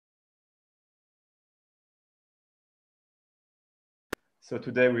So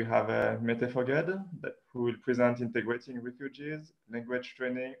today we have Mette who will present integrating refugees, language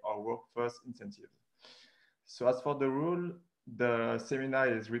training, or workforce incentives. So as for the rule, the seminar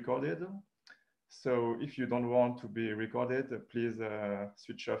is recorded. So if you don't want to be recorded, please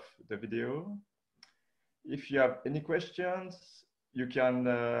switch off the video. If you have any questions, you can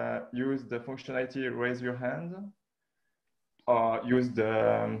use the functionality raise your hand or use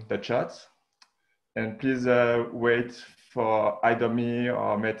the chat. And please wait for either me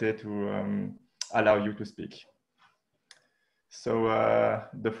or Mette to allow you to speak. So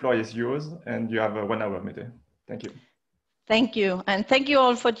the floor is yours and you have 1 hour, Mette. Thank you. Thank you, and thank you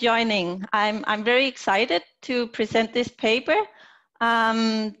all for joining. I'm very excited to present this paper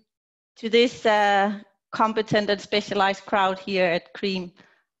to this competent and specialized crowd here at CReAM.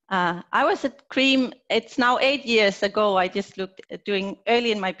 I was at CReAM, it's now 8 years ago. I just looked at doing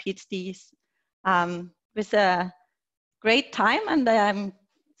early in my PhDs. It was a great time, and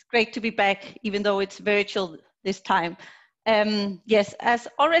it's great to be back, even though it's virtual this time. Yes, as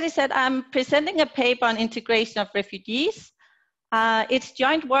already said, I'm presenting a paper on integration of refugees. It's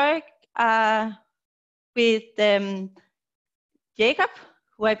joint work with Jacob,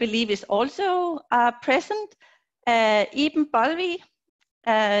 who I believe is also present, Iben, Bolvig,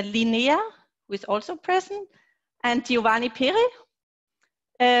 Linea, who is also present, and Giovanni, Peri.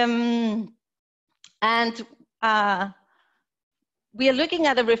 We are looking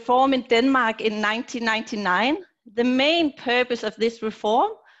at a reform in Denmark in 1999. The main purpose of this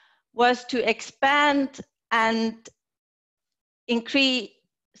reform was to expand and increase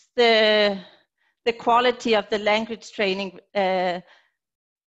the quality of the language training that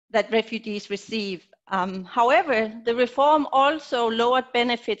refugees receive. However, the reform also lowered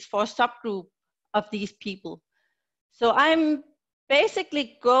benefits for a subgroup of these people. So I'm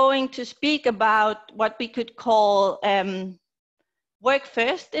basically going to speak about what we could call work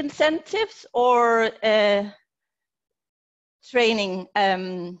first incentives or training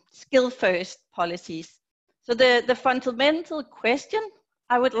skill first policies. So the fundamental question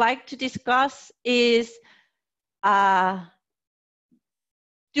I would like to discuss is,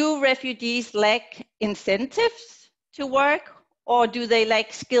 do refugees lack incentives to work, or do they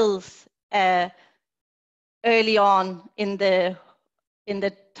lack skills early on in the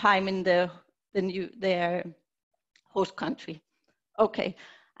time in their host country? Okay,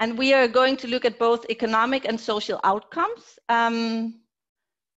 and we are going to look at both economic and social outcomes.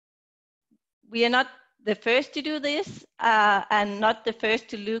 We are not the first to do this and not the first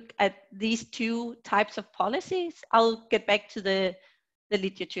to look at these two types of policies. I'll get back to the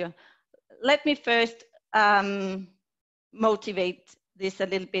literature. Let me first motivate this a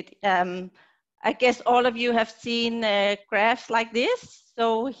little bit. I guess all of you have seen graphs like this.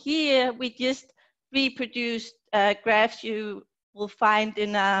 So here we just reproduced graphs you will find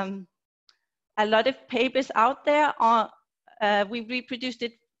in a lot of papers out there. We reproduced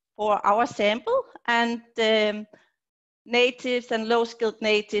it for our sample, and natives and low-skilled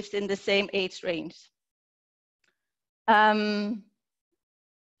natives in the same age range.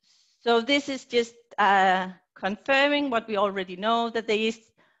 So this is just confirming what we already know, that there is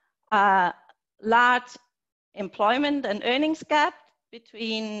a large employment and earnings gap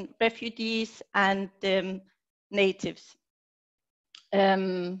between refugees and natives.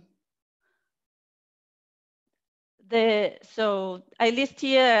 So I list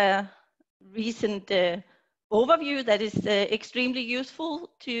here a recent overview that is extremely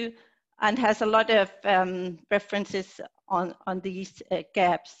useful to and has a lot of references on these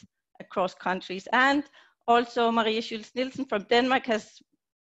gaps across countries. And also Maria Nielsen from Denmark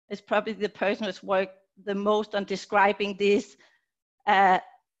is probably the person who's worked the most on describing this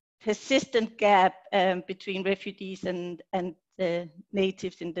persistent gap between refugees and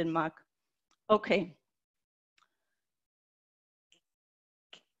natives in Denmark. Okay.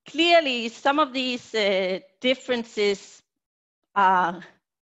 Clearly, some of these differences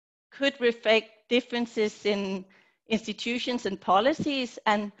could reflect differences in institutions and policies,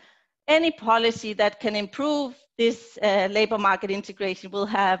 and any policy that can improve this labor market integration will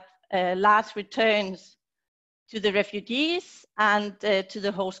have large returns to the refugees and to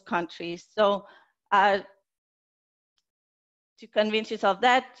the host countries. So to convince yourself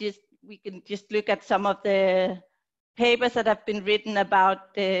that, we can just look at some of the papers that have been written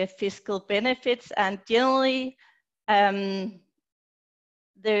about the fiscal benefits, and generally that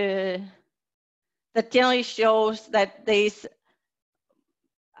generally shows that there's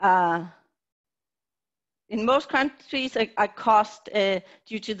in most countries a cost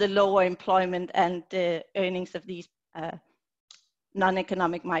due to the lower employment and earnings of these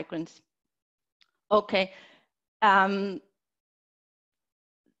non-economic migrants. Okay.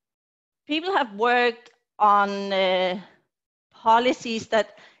 people have worked on policies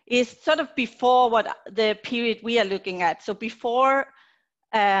that is sort of before what the period we are looking at. So before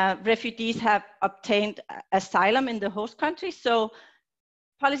refugees have obtained asylum in the host country. So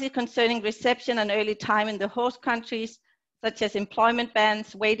policies concerning reception and early time in the host countries, such as employment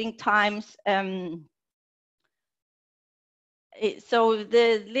bans, waiting times. So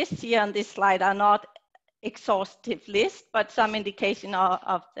the lists here on this slide are not exhaustive list, but some indication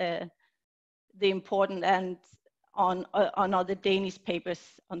of the important and on other Danish papers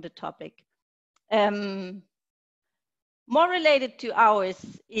on the topic. More related to ours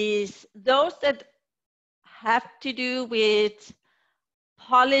is those that have to do with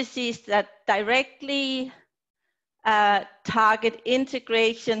policies that directly target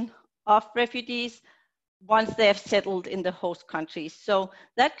integration of refugees once they have settled in the host countries. So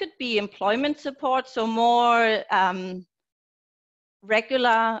that could be employment support, so more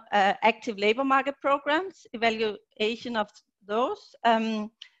regular active labor market programs, evaluation of those,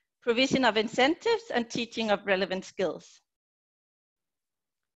 provision of incentives, and teaching of relevant skills.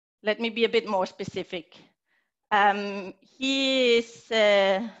 Let me be a bit more specific. Here is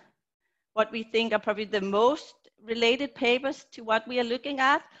what we think are probably the most related papers to what we are looking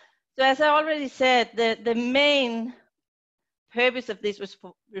at. So as I already said, the main purpose of this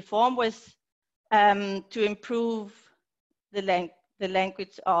reform was to improve the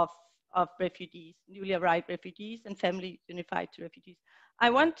language of refugees, newly arrived refugees and family unified to refugees.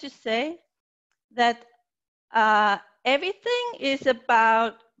 I want to say that everything is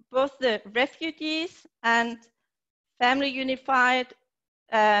about both the refugees and family unified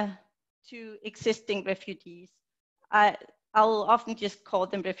to existing refugees. I'll often just call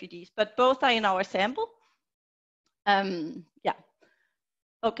them refugees, but both are in our sample. Yeah.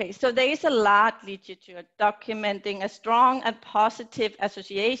 Okay, so there is a large literature documenting a strong and positive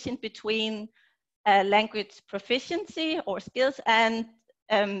association between language proficiency or skills and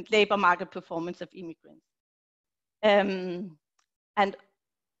labor market performance of immigrants. And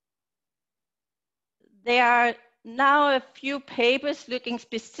there are now a few papers looking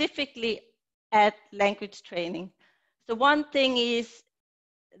specifically at language training. So one thing is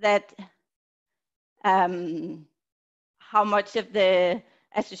that how much of the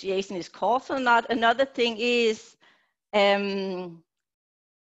association is causal or not. Another thing is whether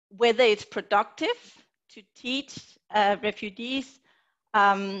it's productive to teach refugees,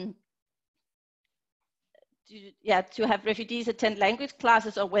 to have refugees attend language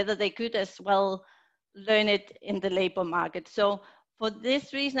classes, or whether they could as well learn it in the labor market. So for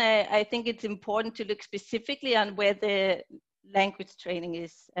this reason, I think it's important to look specifically on where the language training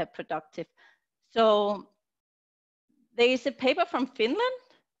is productive. So there is a paper from Finland,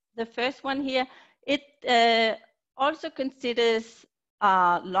 the first one here. It also considers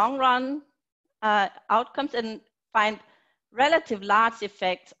long-run outcomes and find relative large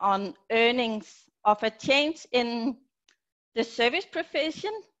effects on earnings of a change in the service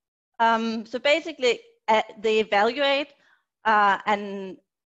provision. So basically, they evaluate a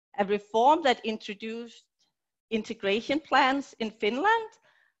reform that introduced integration plans in Finland.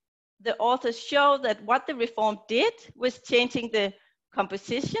 The authors show that what the reform did was changing the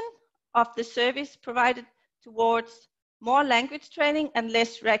composition of the service provided towards more language training and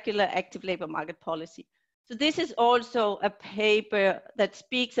less regular active labor market policy. So this is also a paper that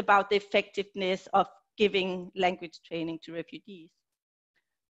speaks about the effectiveness of giving language training to refugees.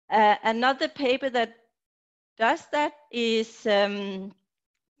 Another paper that does that is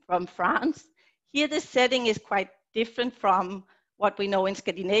from France. Here the setting is quite different from what we know in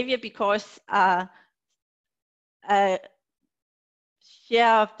Scandinavia, because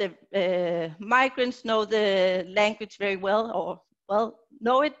share of the migrants know the language very well, or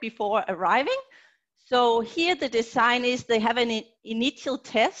know it before arriving. So here the design is they have an initial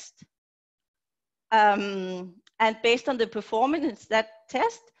test, and based on the performance of that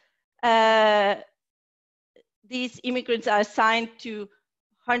test, these immigrants are assigned to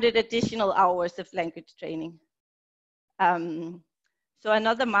 100 additional hours of language training. So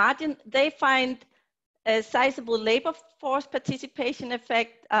another margin, they find a sizable labor force participation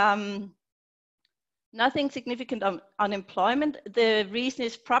effect, nothing significant on unemployment. The reason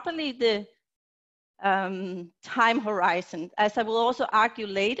is probably the time horizon. As I will also argue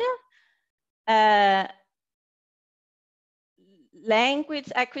later,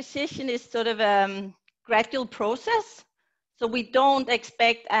 language acquisition is sort of a gradual process. So we don't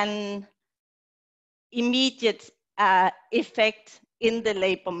expect an immediate effect in the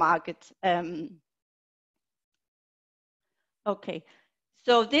labor market. Okay,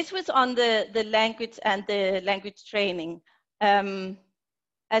 so this was on the language and the language training.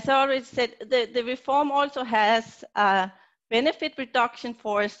 as I already said, the reform also has a benefit reduction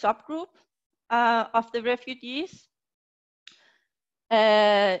for a subgroup of the refugees.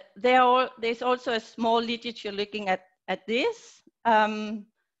 There's also a small literature looking at this.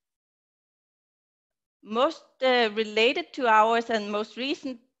 Most related to ours and most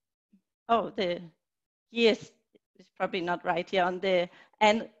recent, the years is probably not right here on the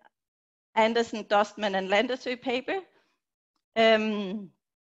Andersen, Dostman, and Landersø paper.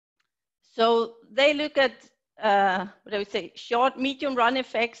 So they look at what I would say short, medium run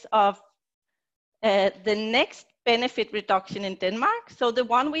effects of the next benefit reduction in Denmark. So the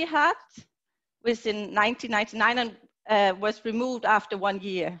one we had was in 1999 and was removed after 1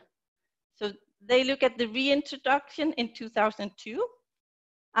 year. So they look at the reintroduction in 2002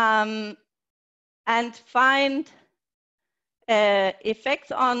 and find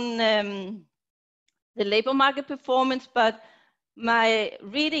effects on the labor market performance, but my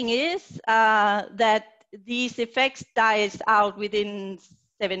reading is that these effects dies out within 6,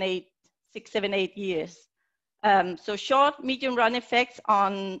 7, 8 years. So short, medium run effects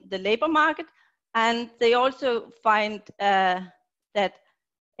on the labor market, and they also find that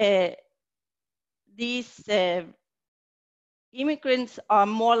these immigrants are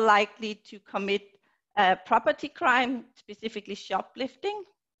more likely to commit property crime, specifically shoplifting,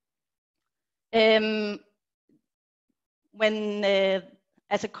 when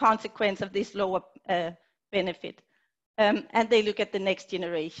as a consequence of this lower benefit. And they look at the next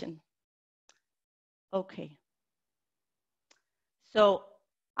generation. Okay. So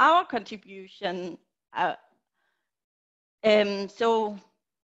our contribution, so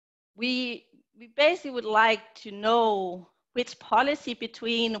we basically would like to know which policy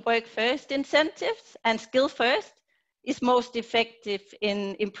between work first incentives and skill first is most effective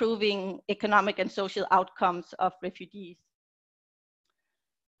in improving economic and social outcomes of refugees.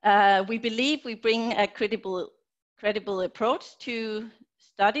 We believe we bring a credible approach to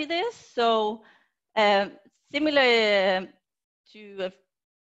study this. So similar to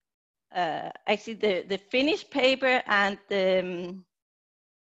actually the Finnish paper and the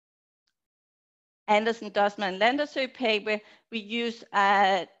Andersen, Dostman, Landersø paper, we use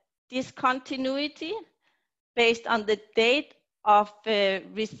a discontinuity based on the date of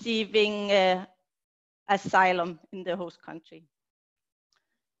receiving asylum in the host country.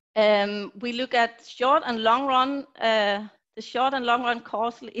 We look at short and long run, the short and long run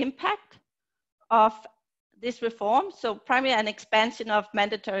causal impact of this reform. So primarily an expansion of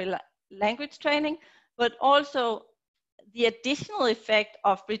mandatory language training, but also the additional effect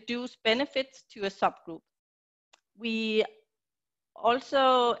of reduced benefits to a subgroup. We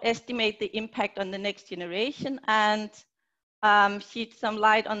also estimate the impact on the next generation and shed some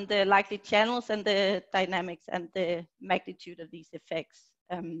light on the likely channels and the dynamics and the magnitude of these effects.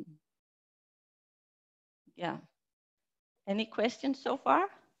 Yeah. Any questions so far?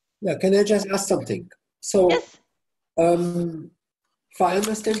 Yeah, can I just ask something? So, yes. If I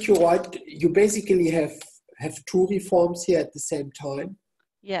understand you right, you basically have 2 reforms here at the same time.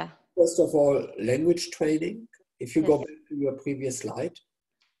 Yeah. First of all, language training. If you yes. go back to your previous slide.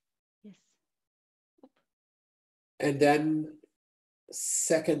 Yes. And then,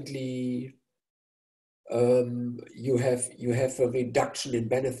 secondly, you have a reduction in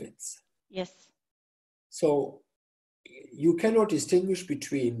benefits. Yes. So you cannot distinguish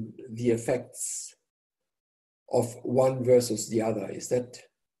between the effects of one versus the other. Is that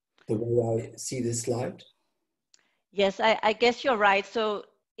the way I see this slide? Yes, I guess you're right. So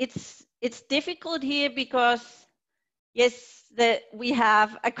it's difficult here because yes, we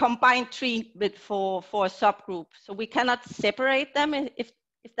have a combined treatment for a subgroup. So we cannot separate them if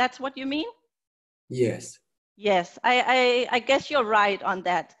that's what you mean? Yes. Yes, I guess you're right on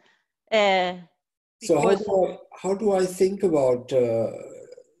that. So how do I think about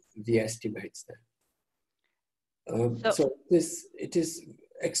the estimates then? So it is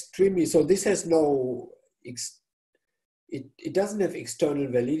extremely, so this has no, it doesn't have external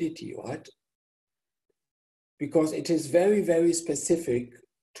validity, right? Because it is very, very specific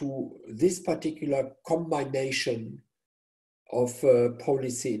to this particular combination of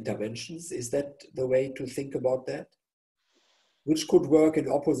policy interventions. Is that the way to think about that? Which could work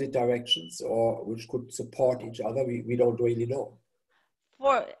in opposite directions or which could support each other, we don't really know.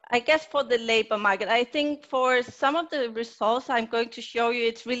 I guess for the labor market, I think for some of the results I'm going to show you,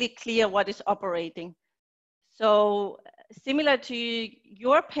 it's really clear what is operating. So similar to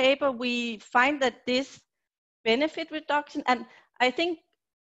your paper, we find that this benefit reduction, and I think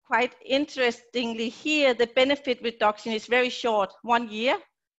quite interestingly here, the benefit reduction is very short, 1 year.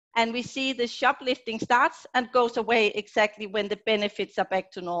 And we see the shoplifting starts and goes away exactly when the benefits are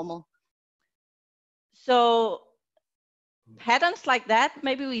back to normal. So patterns like that,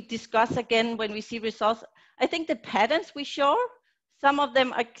 maybe we discuss again when we see results. I think the patterns we show, some of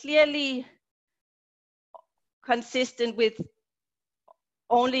them are clearly consistent with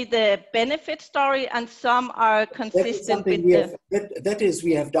only the benefit story, and some are consistent with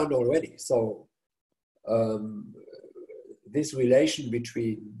we have done already. So this relation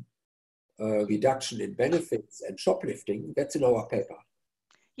between reduction in benefits and shoplifting, that's in our paper.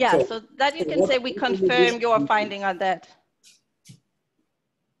 Yeah, so that you can say we confirm your finding on that.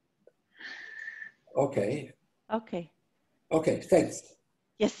 Okay. Okay. Okay, thanks.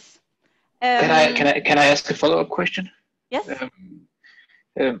 Yes. Can I ask a follow-up question? Yes.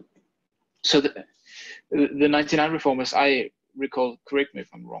 So the 99 reform, as I recall, correct me if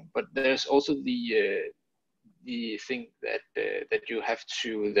I'm wrong, but there's also the thing that you have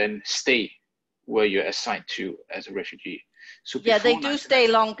to then stay where you're assigned to as a refugee. So yeah, they do stay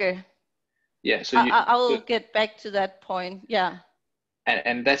longer. Yeah, so I'll get back to that point. Yeah.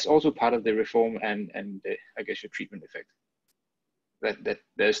 And that's also part of the reform and I guess your treatment effect. That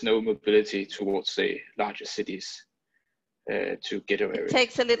there's no mobility towards, say, larger cities to get away. It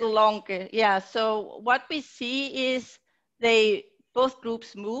takes a little longer. Yeah. So what we see is both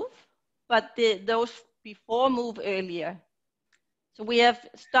groups move, but those before move earlier. So we have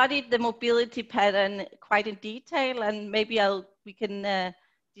studied the mobility pattern quite in detail, and maybe we can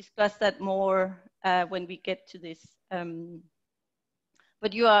discuss that more when we get to this.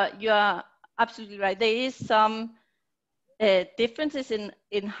 But you are absolutely right. There is some differences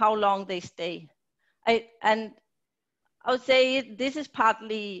in how long they stay. And I would say this is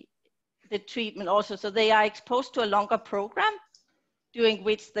partly the treatment also. So they are exposed to a longer program during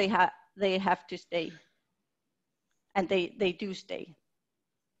which they have to stay. And they do stay.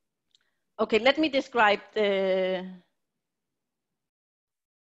 Okay, let me describe the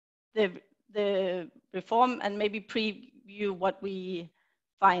reform and maybe preview what we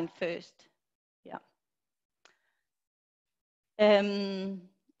find first. Yeah.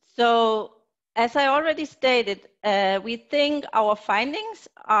 So as I already stated, we think our findings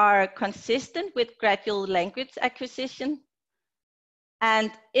are consistent with gradual language acquisition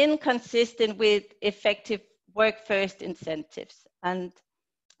and inconsistent with effective work-first incentives. And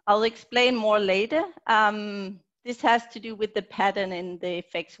I'll explain more later. This has to do with the pattern in the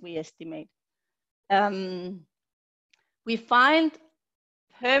effects we estimate. We find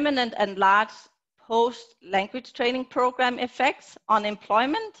permanent and large post-language training program effects on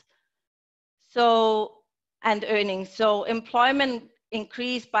employment and earnings. So employment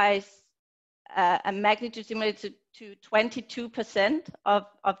increased by a magnitude similar to 22% of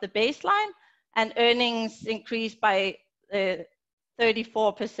the baseline, and earnings increased by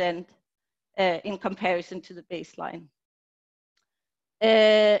 34% in comparison to the baseline.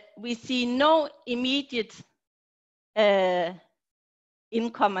 We see no immediate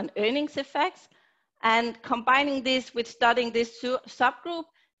income and earnings effects, and combining this with studying this subgroup,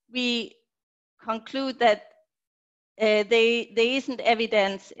 we conclude that there isn't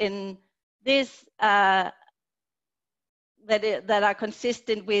evidence in this that are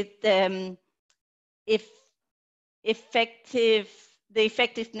consistent with the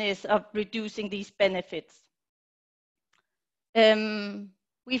effectiveness of reducing these benefits.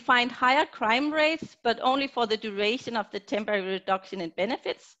 We find higher crime rates, but only for the duration of the temporary reduction in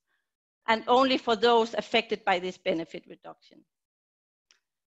benefits, and only for those affected by this benefit reduction.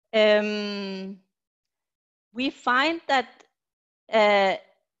 We find that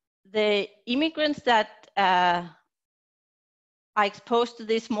the immigrants that are exposed to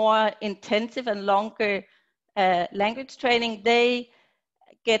this more intensive and longer language training, they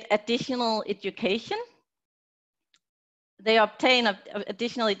get additional education. They obtain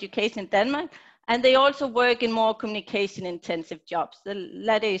additional education in Denmark, and they also work in more communication intensive jobs. The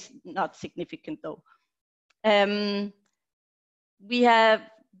latter is not significant though. We have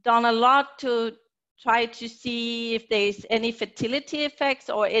done a lot to try to see if there's any fertility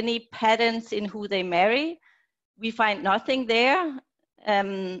effects or any patterns in who they marry. We find nothing there.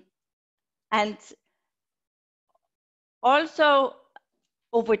 And also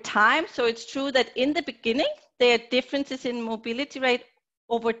over time, so it's true that in the beginning, there are differences in mobility rate.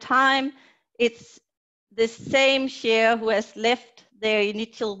 Over time, it's the same share who has left their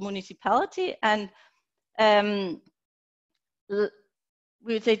initial municipality, and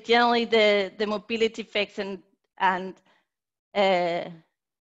we would say generally the mobility effects and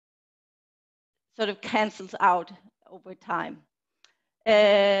sort of cancels out over time.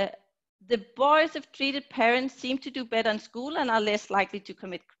 The boys of treated parents seem to do better in school and are less likely to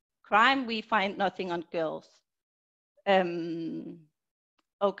commit crime, we find nothing on girls.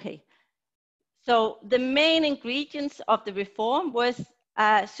 Okay. So the main ingredients of the reform was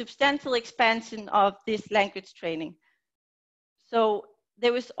a substantial expansion of this language training. So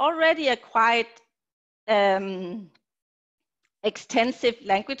there was already a quite extensive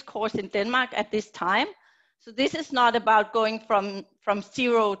language course in Denmark at this time. So this is not about going from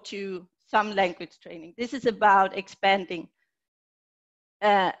zero to some language training. This is about expanding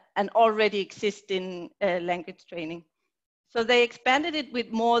an already existing language training. So they expanded it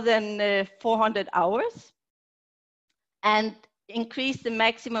with more than 400 hours and increased the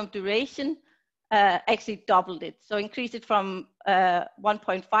maximum duration, actually doubled it. So increased it from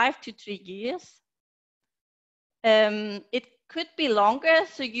 1.5 to 3 years. It could be longer,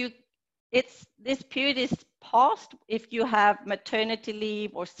 so this period is paused if you have maternity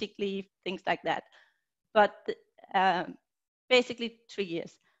leave or sick leave, things like that. But basically 3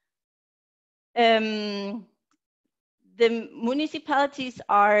 years. The municipalities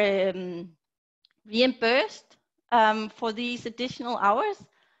are reimbursed for these additional hours,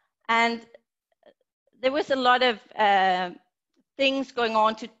 and there was a lot of things going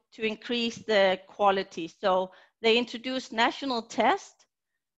on to increase the quality. So they introduced national tests.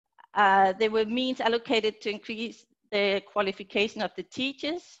 There were means allocated to increase the qualification of the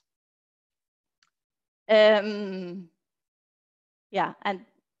teachers. Yeah, and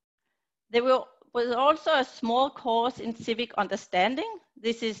there was also a small course in civic understanding.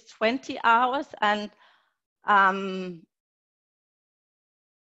 This is 20 hours, and I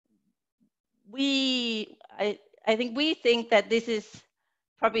think we think that this is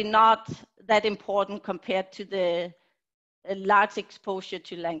probably not that important compared to the large exposure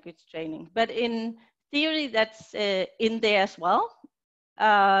to language training. But in theory, that's in there as well.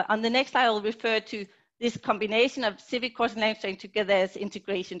 On the next slide, I'll refer to this combination of civic course and language training together as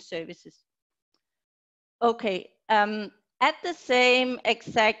integration services. Okay, at the same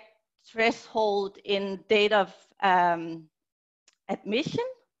exact threshold in date of admission,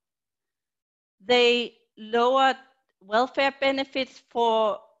 they lowered welfare benefits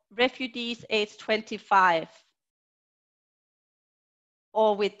for refugees aged 25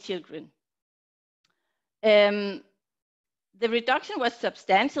 or with children. The reduction was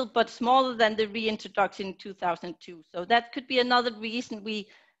substantial, but smaller than the reintroduction in 2002. So that could be another reason we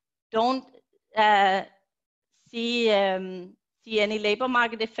don't see any labor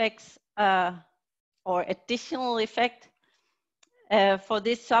market effects or additional effect for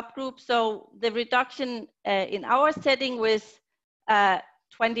this subgroup. So the reduction in our setting was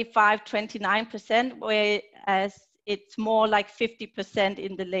 25-29%, whereas it's more like 50%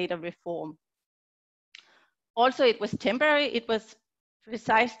 in the later reform. Also, it was temporary. It was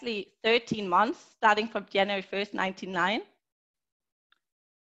precisely 13 months, starting from January 1st,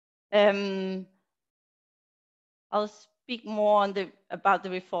 1999. I'll speak more on about the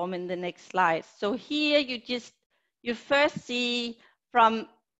reform in the next slide. So here you first see from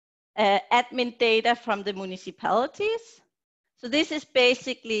admin data from the municipalities. So this is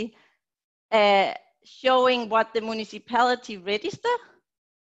basically showing what the municipality register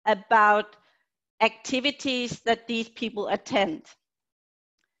about activities that these people attend.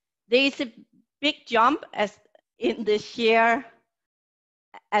 There is a big jump as in the share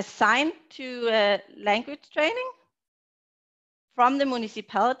assigned to language training from the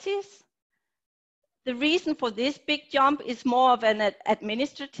municipalities. The reason for this big jump is more of an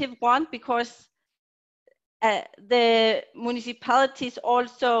administrative one, because the municipalities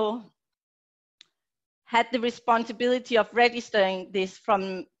also had the responsibility of registering this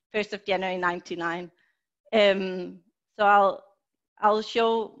from 1st of January 1999. So I'll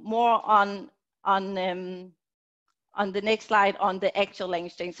show more on the next slide on the actual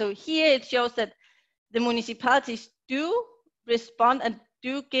language training. So here it shows that the municipalities do respond and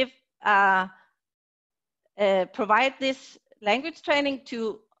do give provide this language training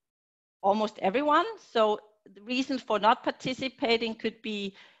to almost everyone. So the reasons for not participating could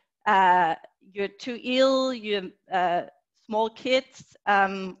be you're too ill, you're small kids,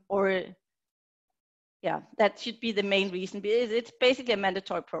 or yeah, that should be the main reason. It's basically a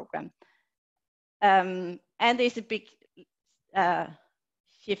mandatory program. And there's a big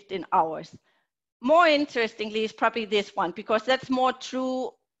shift in hours. More interestingly is probably this one, because that's more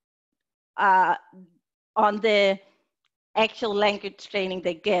true on the actual language training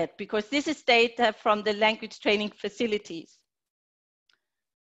they get, because this is data from the language training facilities.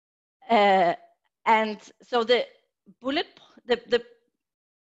 And so the the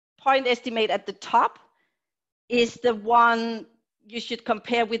point estimate at the top is the one you should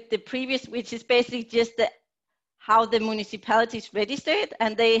compare with the previous, which is basically just how the municipalities register it,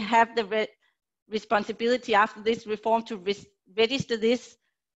 and they have the responsibility after this reform to register this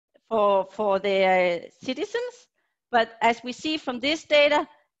for their citizens. But as we see from this data,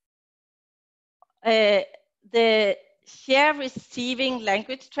 the share receiving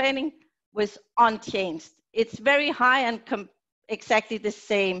language training was unchanged. It's very high and exactly the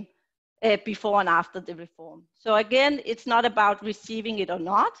same before and after the reform. So again, it's not about receiving it or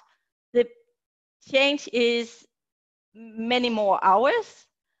not. The change is many more hours.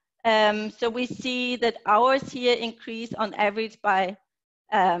 So we see that hours here increase on average by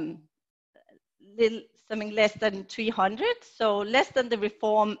something less than 300, so less than the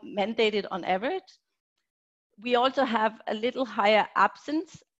reform mandated on average. We also have a little higher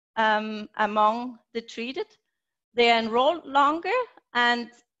absence among the treated. They are enrolled longer, and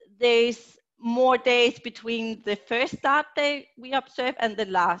there's more days between the first start date we observe and the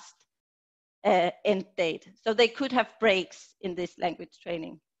last end date. So they could have breaks in this language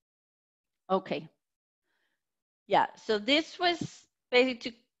training. Okay. Yeah, so this was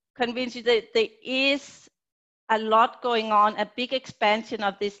basically to convince you that there is a lot going on, a big expansion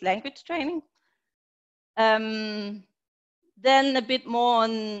of this language training. Then a bit more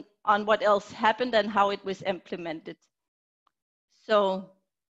on what else happened and how it was implemented. So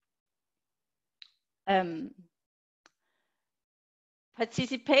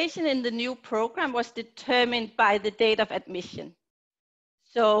participation in the new program was determined by the date of admission.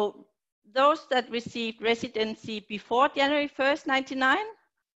 So those that received residency before January 1st, 1999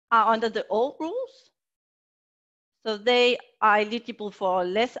 are under the old rules. So they are eligible for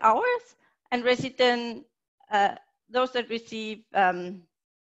less hours, and those that receive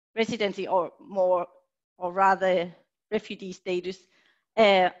residency or more, or rather refugee status,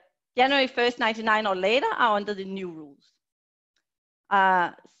 January 1st, 1999 or later are under the new rules.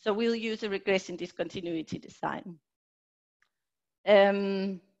 So we'll use a regression discontinuity design.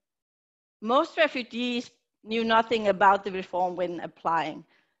 Most refugees knew nothing about the reform when applying.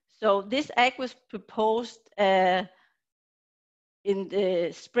 So this act was proposed in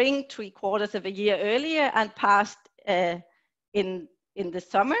the spring, 3/4 of a year earlier, and passed in the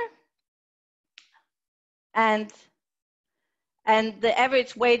summer. And the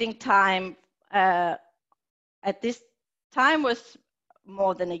average waiting time at this time was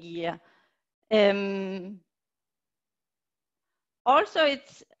more than a year. Also,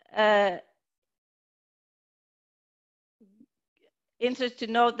 it's interesting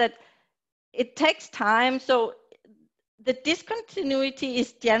to note that it takes time. So the discontinuity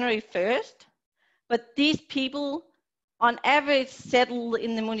is January 1st, but these people on average settle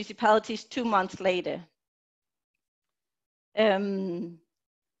in the municipalities 2 months later.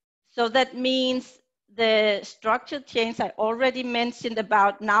 So that means the structure change I already mentioned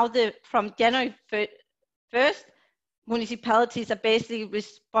about now, from January 1st, municipalities are basically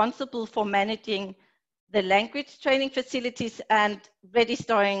responsible for managing the language training facilities and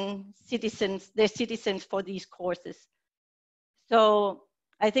registering their citizens for these courses. So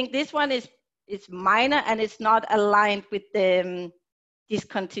I think this one is minor, and it's not aligned with the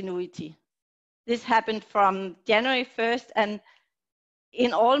discontinuity. This happened from January 1st and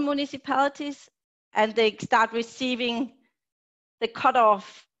in all municipalities, and they start receiving the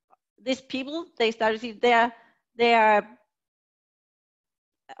cutoff. These people, they start receiving they are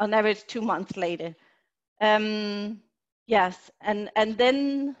on average 2 months later. Yes, and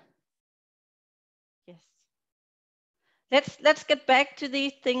then yes. Let's get back to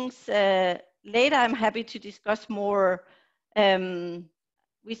these things later. I'm happy to discuss more.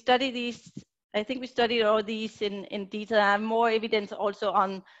 We study these. I think we studied all these in detail. I have more evidence also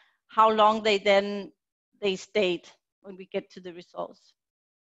on how long they stayed when we get to the results.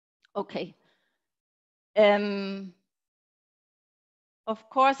 Okay. Of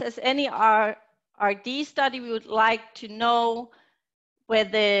course, as any RD study, we would like to know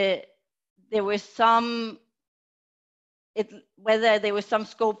whether there was some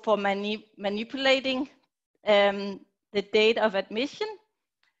scope for manipulating the date of admission.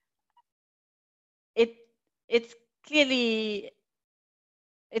 It's clearly,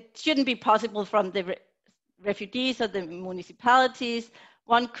 it shouldn't be possible from the refugees or the municipalities.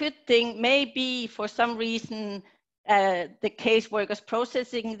 One could think maybe for some reason the caseworkers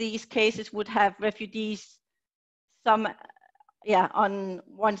processing these cases would have refugees on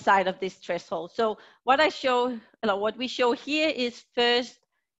one side of this threshold. So what we show here is first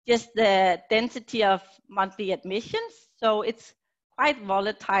just the density of monthly admissions. So it's quite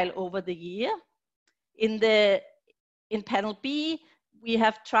volatile over the year. In panel B, we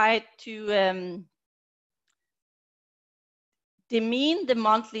have tried to demean the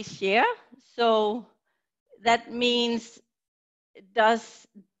monthly share. So that means, does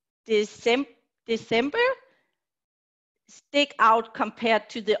December stick out compared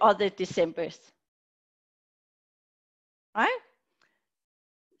to the other Decembers? Right?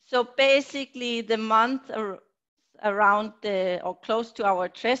 So basically the month around or close to our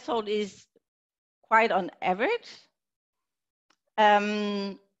threshold is quite on average.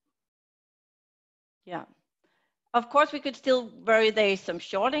 Yeah. Of course, we could still vary. There is some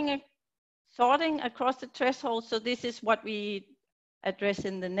sorting across the threshold. So this is what we address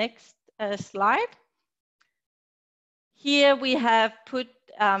in the next slide. Here we have put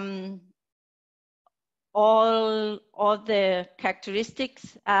all the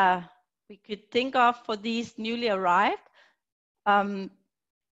characteristics we could think of for these newly arrived.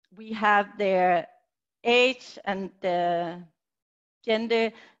 We have their age and the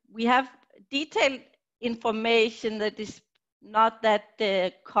gender. We have detailed information that is not that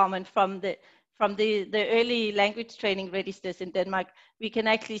common from the early language training registers in Denmark. We can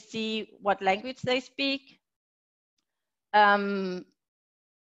actually see what language they speak from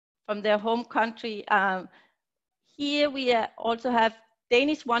their home country. Here we also have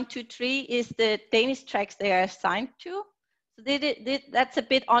Danish 1, 2, 3 is the Danish tracks they are assigned to. So that's a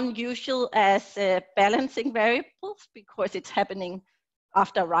bit unusual as balancing variables because it's happening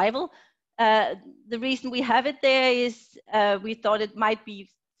after arrival. The reason we have it there is we thought it might be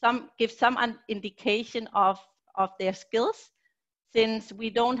give some indication of their skills, since we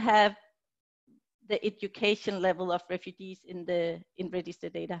don't have the education level of refugees in register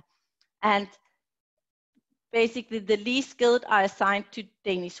data. And basically the least skilled are assigned to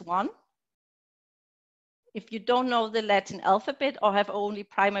Danish 1. If you don't know the Latin alphabet or have only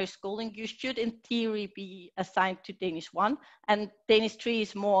primary schooling, you should in theory be assigned to Danish 1, and Danish 3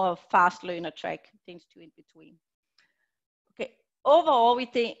 is more fast learner track, Danish 2 in between. Okay, overall we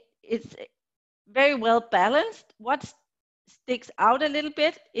think it's very well balanced. What sticks out a little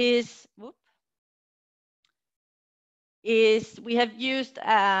bit is we have used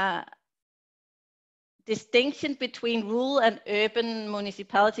a distinction between rural and urban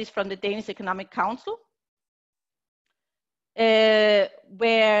municipalities from the Danish Economic Council. Where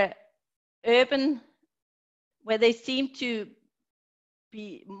they seem to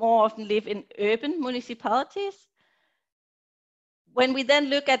be more often live in urban municipalities. When we then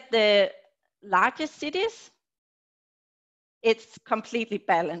look at the largest cities, it's completely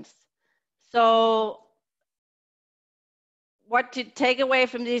balanced. So what to take away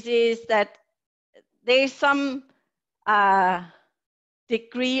from this is that there is some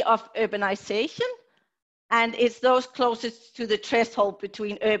degree of urbanization, and it's those closest to the threshold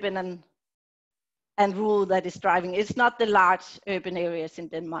between urban and rural that is driving. It's not the large urban areas in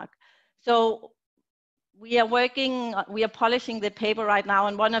Denmark. So we are polishing the paper right now,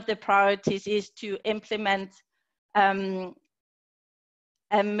 and one of the priorities is to implement a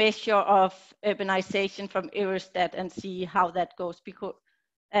measure of urbanization from Eurostat and see how that goes. Because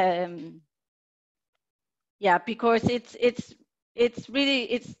because it's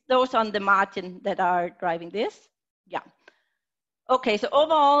really those on the margin that are driving this. Yeah. Okay, so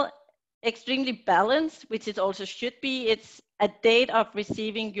overall, extremely balanced, which it also should be. It's a date of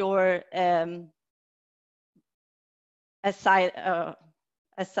receiving your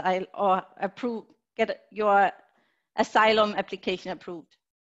get your asylum application approved.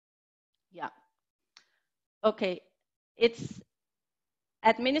 Yeah. Okay, it's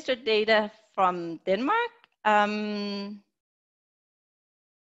administered data from Denmark.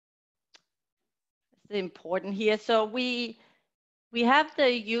 Important here. So we have the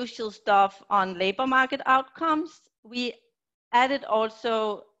usual stuff on labor market outcomes. We added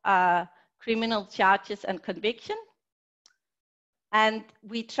also criminal charges and conviction. And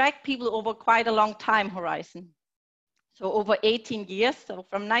we track people over quite a long time horizon. So over 18 years, so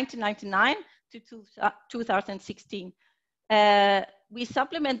from 1999 to 2016. We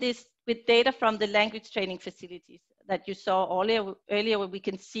supplement this with data from the language training facilities that you saw earlier where we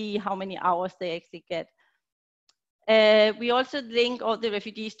can see how many hours they actually get. We also link all the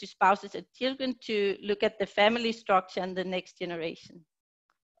refugees to spouses and children to look at the family structure and the next generation.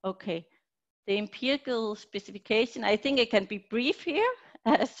 Okay, the empirical specification, I think it can be brief here.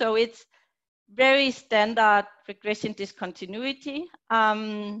 So it's very standard regression discontinuity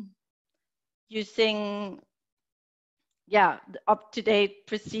using up-to-date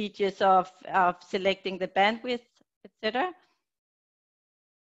procedures of selecting the bandwidth, etc.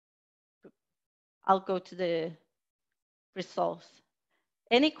 I'll go to the results.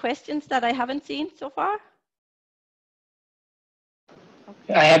 Any questions that I haven't seen so far?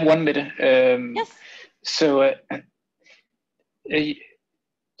 Okay. I have one, Mette. Yes. So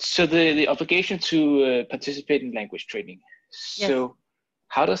So the obligation to participate in language training. So Yes.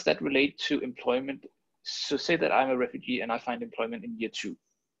 how does that relate to employment? So say that I'm a refugee and I find employment in year 2.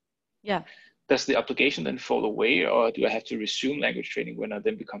 Yeah. Does the obligation then fall away, or do I have to resume language training when I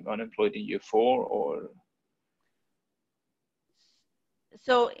then become unemployed in year 4? Or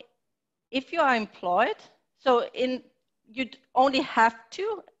So if you are employed, so you'd only have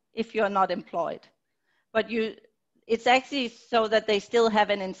to if you're not employed, but it's actually so that they still have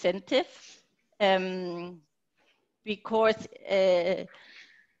an incentive, because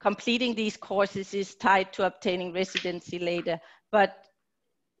completing these courses is tied to obtaining residency later. But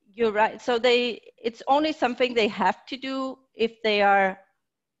you're right. So it's only something they have to do if they are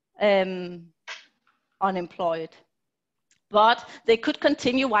unemployed. But they could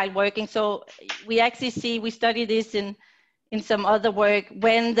continue while working. So we study this in some other work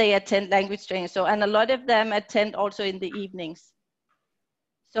when they attend language training. So, and a lot of them attend also in the evenings.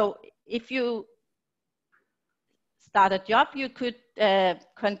 So if you start a job, you could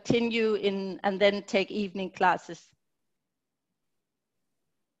continue and then take evening classes.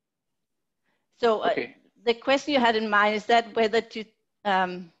 So okay. The question you had in mind is that whether to,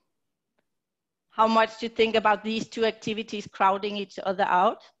 how much to think about these two activities crowding each other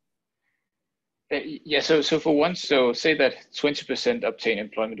out? Yeah, so for once, so say that 20% obtain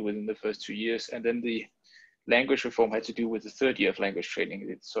employment within the first 2 years, and then the language reform had to do with the 3rd year of language training.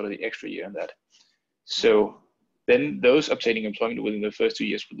 It's sort of the extra year in that. So then those obtaining employment within the first 2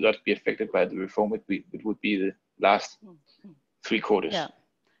 years would not be affected by the reform. It would be the last 3 quarters. Yeah.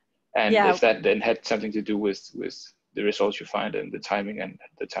 And yeah. if that then had something to do with the results you find and the timing and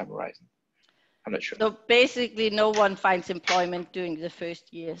the time horizon, I'm not sure. So basically no one finds employment during the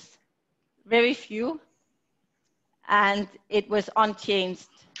first years. Very few. And it was unchanged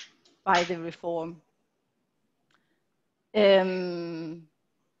by the reform.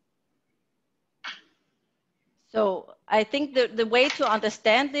 So I think the way to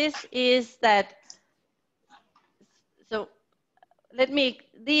understand this is that, so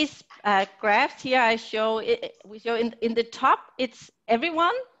these graphs here we show in the top, it's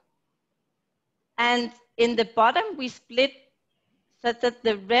everyone. And in the bottom, we split so that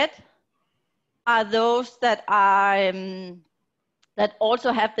the red are those that are, that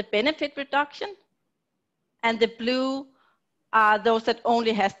also have the benefit reduction. And the blue are those that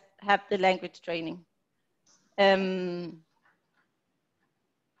only have the language training.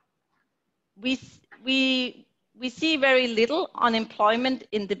 We see very little unemployment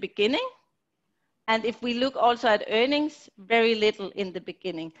in the beginning. And if we look also at earnings, very little in the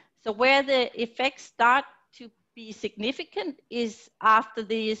beginning. So where the effects start to be significant is after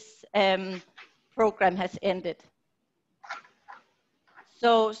this program has ended.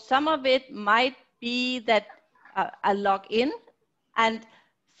 So some of it might be that a login, and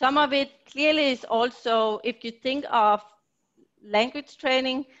some of it clearly is also, if you think of language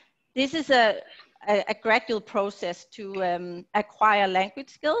training, this is a gradual process to acquire language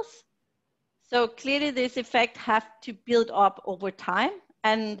skills. So clearly this effect has to build up over time.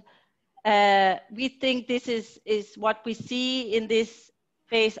 And we think this is what we see in this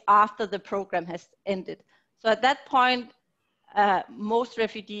phase after the program has ended. So at that point, most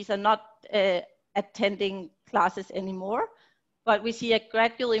refugees are not attending classes anymore, but we see a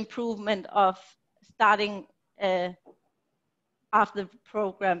gradual improvement of starting after the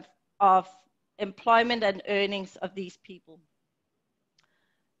program of employment and earnings of these people.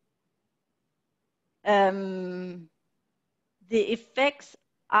 The effects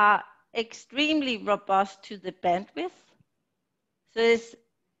are extremely robust to the bandwidth. So there's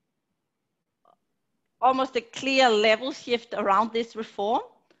almost a clear level shift around this reform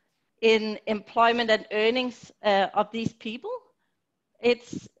in employment and earnings of these people.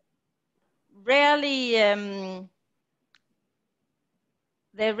 It's rarely,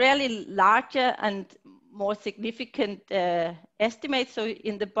 they're rarely larger and more significant estimates. So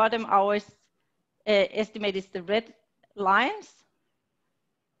in the bottom, our estimate is the red lines.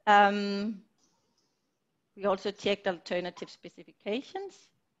 We also checked alternative specifications.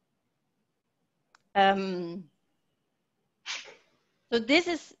 So this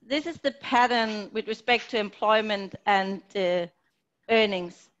is the pattern with respect to employment and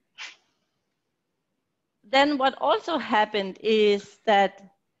earnings. Then what also happened is that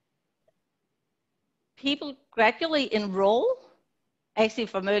people gradually enroll, actually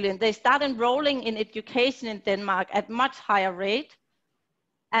from earlier, they start enrolling in education in Denmark at much higher rate.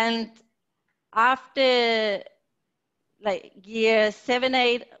 And after like year 7,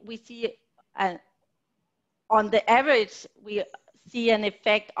 8, we see on the average, we see an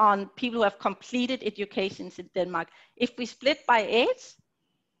effect on people who have completed educations in Denmark. If we split by age,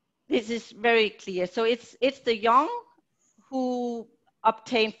 this is very clear. So it's the young who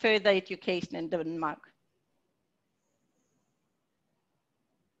obtain further education in Denmark.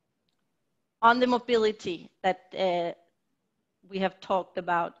 On the mobility that we have talked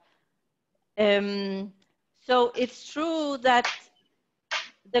about. So it's true that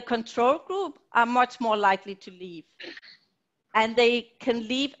the control group are much more likely to leave, and they can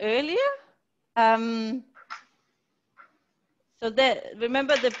leave earlier. So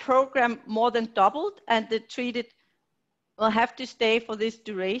remember the program more than doubled, and the treated will have to stay for this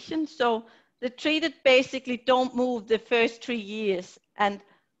duration. So the treated basically don't move the first 3 years, and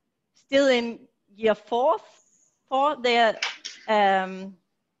still in year four, they're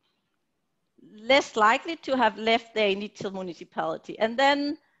less likely to have left their initial municipality. And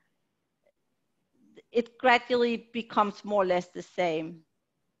then it gradually becomes more or less the same.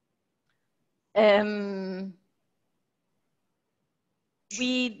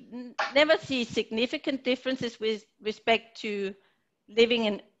 We never see significant differences with respect to living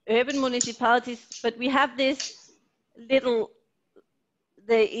in urban municipalities, but we have this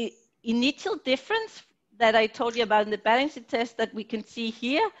the initial difference that I told you about in the balancing test that we can see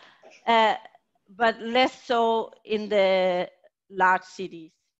here, but less so in the large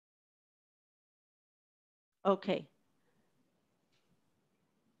cities. Okay.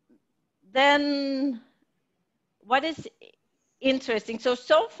 Then what is interesting?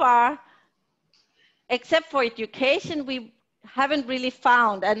 So far, except for education, we haven't really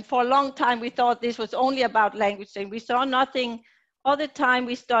found, and for a long time we thought this was only about language, and we saw nothing. All the time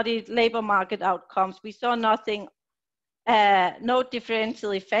we studied labor market outcomes, we saw nothing, no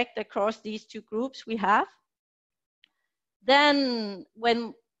differential effect across these two groups we have. Then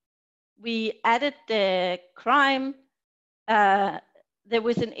when we added the CReAM, there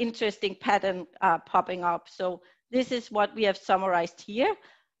was an interesting pattern popping up. So this is what we have summarized here.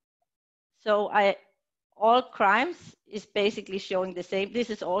 So all crimes is basically showing the same. This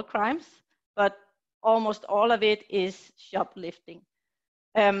is all crimes, but almost all of it is shoplifting.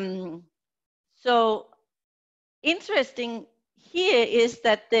 So interesting here is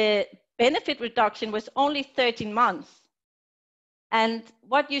that the benefit reduction was only 13 months. And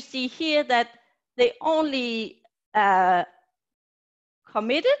what you see here that they only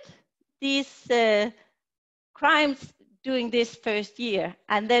committed these crimes during this first year,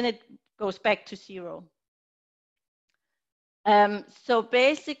 and then it goes back to 0. So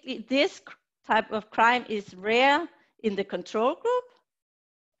basically this type of crime is rare in the control group,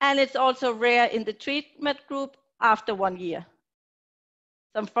 and it's also rare in the treatment group after 1 year.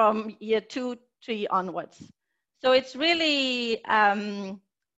 So from year 2, 3 onwards. So it's really, I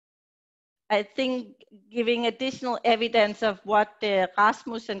think, giving additional evidence of what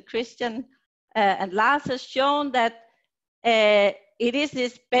Rasmus and Christian and Lars has shown, that it is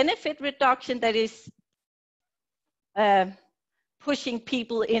this benefit reduction that is pushing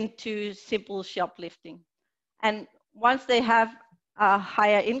people into simple shoplifting. And once they have a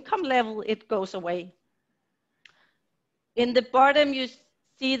higher income level, it goes away. In the bottom, you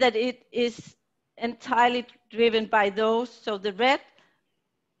see that it is entirely driven by those. So the red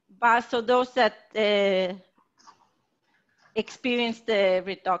bars, so those that experience the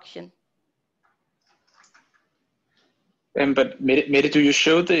reduction. But Mette, do you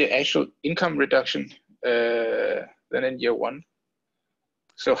show the actual income reduction then in year 1?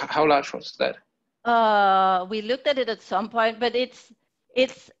 So how large was that? We looked at it at some point, but it's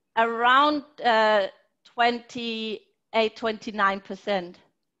around 28-29%.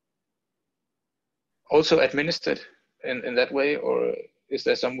 Also administered in that way, or is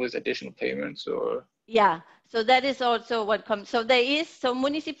there some with additional payments? Or yeah, so that is also what comes. So there is, so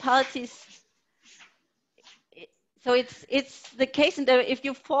municipalities. So it's the case in there, if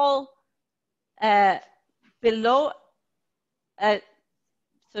you fall below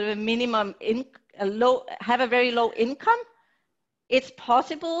sort of a minimum have a very low income, it's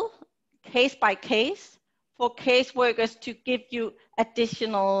possible case by case for caseworkers to give you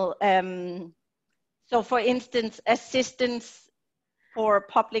additional, so for instance, assistance for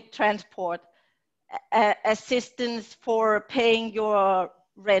public transport, assistance for paying your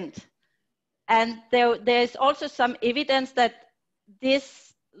rent. And there's also some evidence that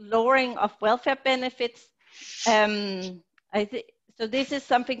this lowering of welfare benefits, I think, so this is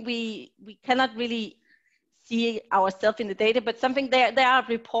something we cannot really see ourselves in the data, but something there are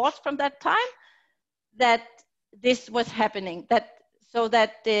reports from that time that this was happening, so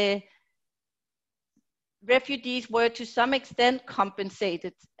that the refugees were to some extent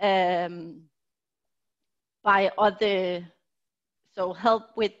compensated by other, so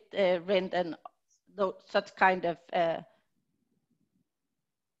help with rent and such kind of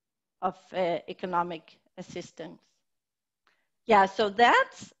of economic assistance. Yeah, so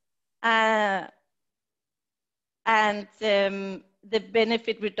that's, and the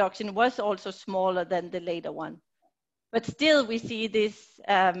benefit reduction was also smaller than the later one. But still we see this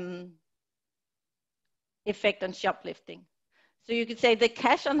effect on shoplifting. So you could say the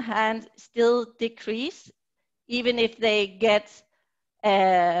cash on hand still decrease, even if they get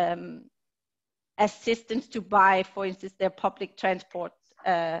assistance to buy, for instance, their public transport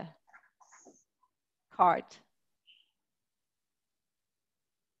card.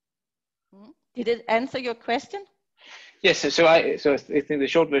 Did it answer your question? Yes. So I think the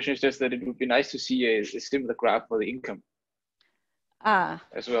short version is just that it would be nice to see a similar graph for the income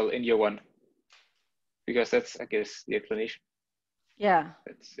as well in year one, because that's, I guess, the explanation. Yeah.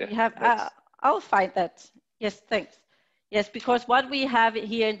 I'll find that. Yes, thanks. Yes, because what we have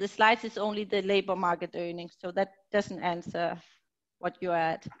here in the slides is only the labor market earnings, so that doesn't answer what you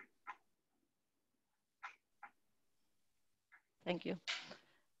add. Thank you.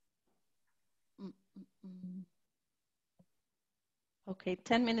 Okay,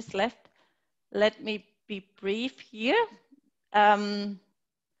 10 minutes left. Let me be brief here. So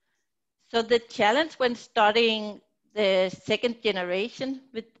the challenge when studying the second generation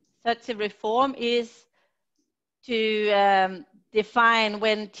with such a reform is to define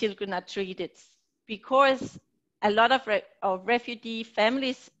when children are treated, because a lot of refugee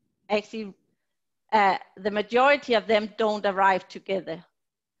families actually, the majority of them don't arrive together.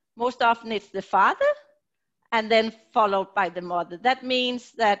 Most often it's the father and then followed by the mother. That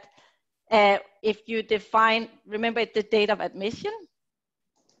means that if you define, remember the date of admission,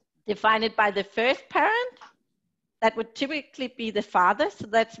 define it by the first parent, that would typically be the father. So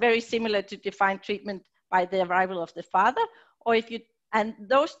that's very similar to define treatment by the arrival of the father. Or if you, and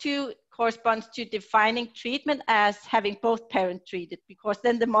those two corresponds to defining treatment as having both parents treated, because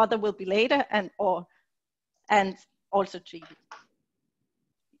then the mother will be later and also treated.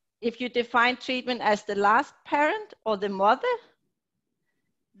 If you define treatment as the last parent or the mother,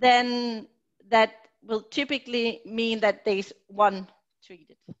 then that will typically mean that there's one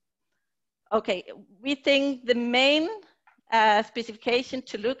treated. Okay, we think the main specification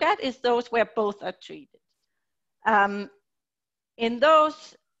to look at is those where both are treated. In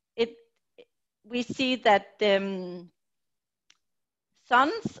those, we see that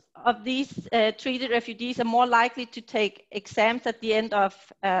sons of these treated refugees are more likely to take exams at the end of,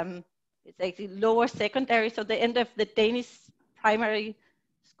 it's actually lower secondary, so the end of the Danish primary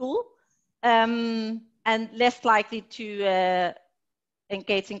school, and less likely to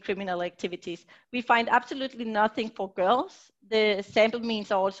engage in criminal activities. We find absolutely nothing for girls. The sample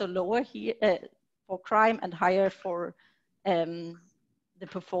means are also lower here for crime and higher for the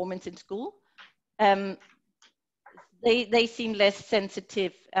performance in school. They seem less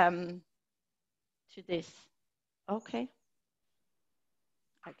sensitive to this. Okay.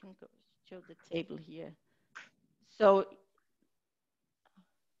 I can go show the table here. So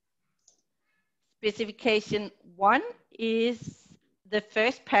specification 1 is the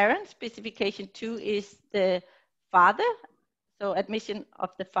first parent. Specification 2 is the father. So admission of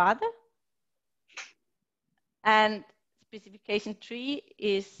the father. And specification 3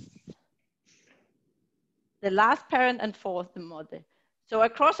 is the last parent, and 4 the mother. So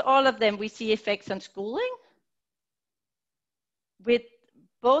across all of them, we see effects on schooling. With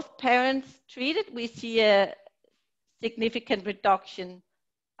both parents treated, we see a significant reduction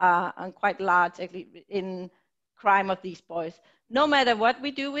and quite large actually in crime of these boys. No matter what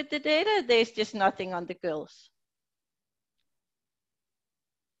we do with the data, there's just nothing on the girls.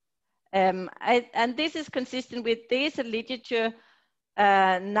 And this is consistent with this literature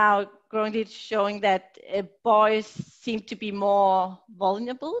now growingly showing that boys seem to be more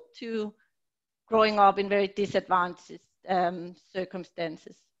vulnerable to growing up in very disadvantaged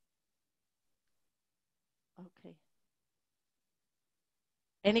circumstances. Okay.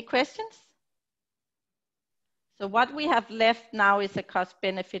 Any questions? So what we have left now is a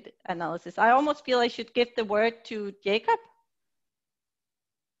cost-benefit analysis. I almost feel I should give the word to Jacob.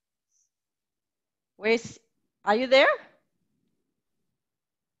 Are you there?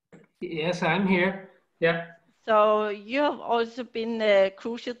 Yes, I'm here. Yeah. So you have also been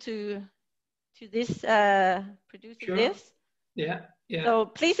crucial to this producing Sure. this. Yeah. Yeah. So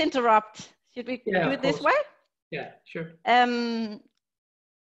please interrupt. Should we do it this way? Yeah. Sure.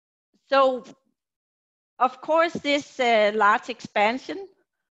 So of course, this large expansion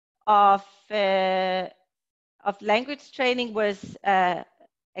of language training was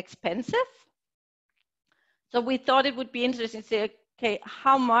expensive. So we thought it would be interesting to say, okay,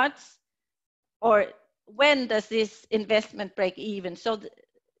 how much or when does this investment break even? So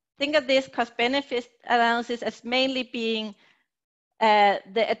think of this cost-benefit analysis as mainly being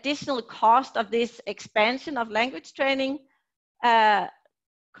the additional cost of this expansion of language training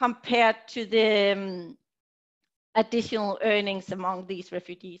compared to the additional earnings among these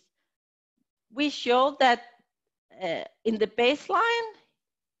refugees. We showed that in the baseline,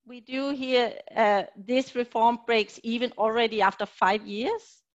 we do here, this reform breaks even already after 5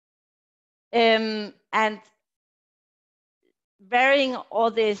 years. And varying all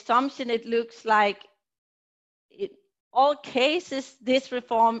the assumption, it looks like in all cases, this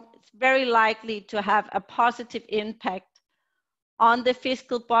reform is very likely to have a positive impact on the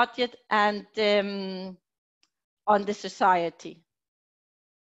fiscal budget and on the society.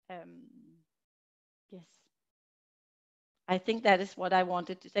 Yes, I think that is what I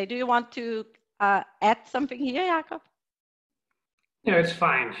wanted to say. Do you want to add something here, Jakob? No, it's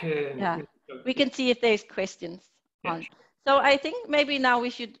fine. Yeah, we can see if there's questions on. So I think maybe now we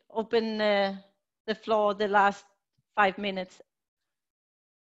should open the floor the last 5 minutes.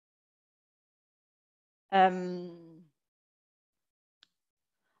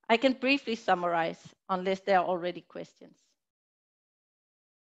 I can briefly summarize unless there are already questions.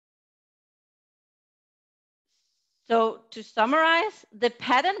 So to summarize, the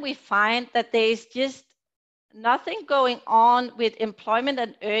pattern we find that there is just nothing going on with employment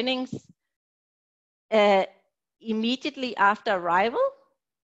and earnings immediately after arrival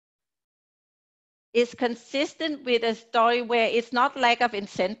is consistent with a story where it's not lack of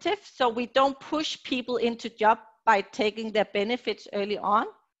incentive. So we don't push people into job by taking their benefits early on.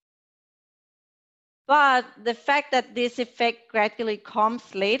 But the fact that this effect gradually comes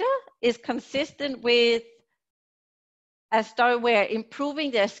later is consistent with a story where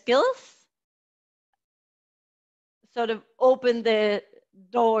improving their skills sort of open the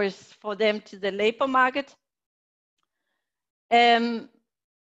doors for them to the labor market.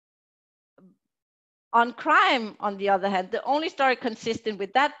 On CReAM, on the other hand, the only story consistent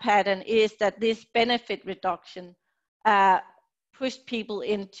with that pattern is that this benefit reduction pushed people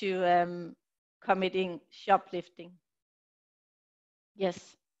into committing shoplifting. Yes.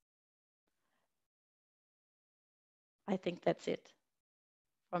 I think that's it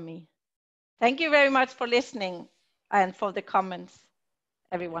from me. Thank you very much for listening and for the comments,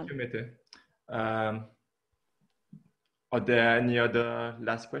 everyone. Thank you, Mette. Are there any other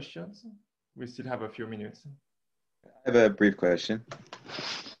last questions? We still have a few minutes. I have a brief question.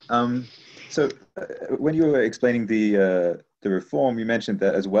 So when you were explaining the reform, you mentioned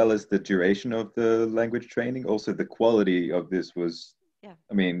that as well as the duration of the language training, also the quality of this was, yeah.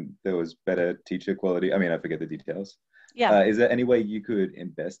 I mean, there was better teacher quality. I mean, I forget the details. Yeah. Is there any way you could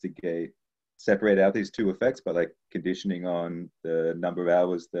investigate, separate out these two effects, but like conditioning on the number of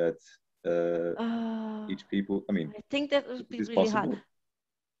hours that each people, I mean, I think that would be really possible? hard.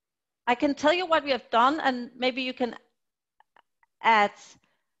 I can tell you what we have done and maybe you can add.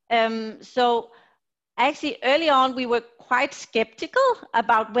 So actually early on, we were quite skeptical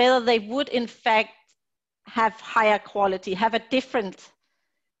about whether they would in fact have higher quality, have a different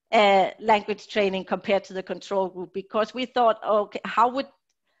language training compared to the control group, because we thought, okay, how would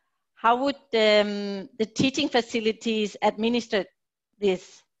the teaching facilities administer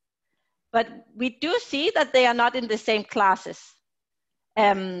this? But we do see that they are not in the same classes.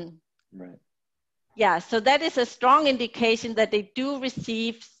 Right. Yeah, so that is a strong indication that they do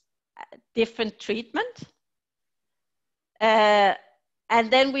receive different treatment. And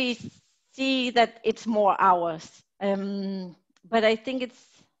then we see that it's more hours. But I think it's...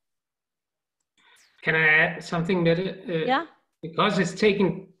 Can I add something, Mette? Yeah. Because it's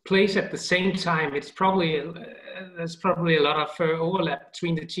taking place at the same time, it's probably there's probably a lot of overlap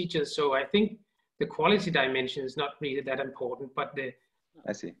between the teachers. So I think the quality dimension is not really that important, but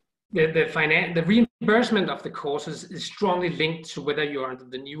I see. The reimbursement of the courses is strongly linked to whether you're under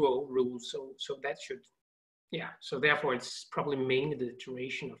the new or old rules. So that should, yeah. So therefore, it's probably mainly the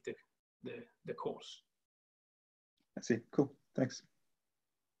duration of the course. I see. Cool. Thanks.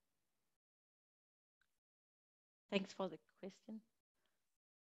 Thanks for the question.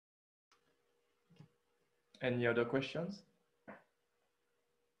 Any other questions?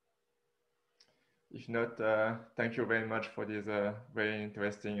 If not, thank you very much for this very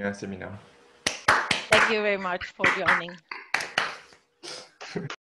interesting seminar. Thank you very much for joining.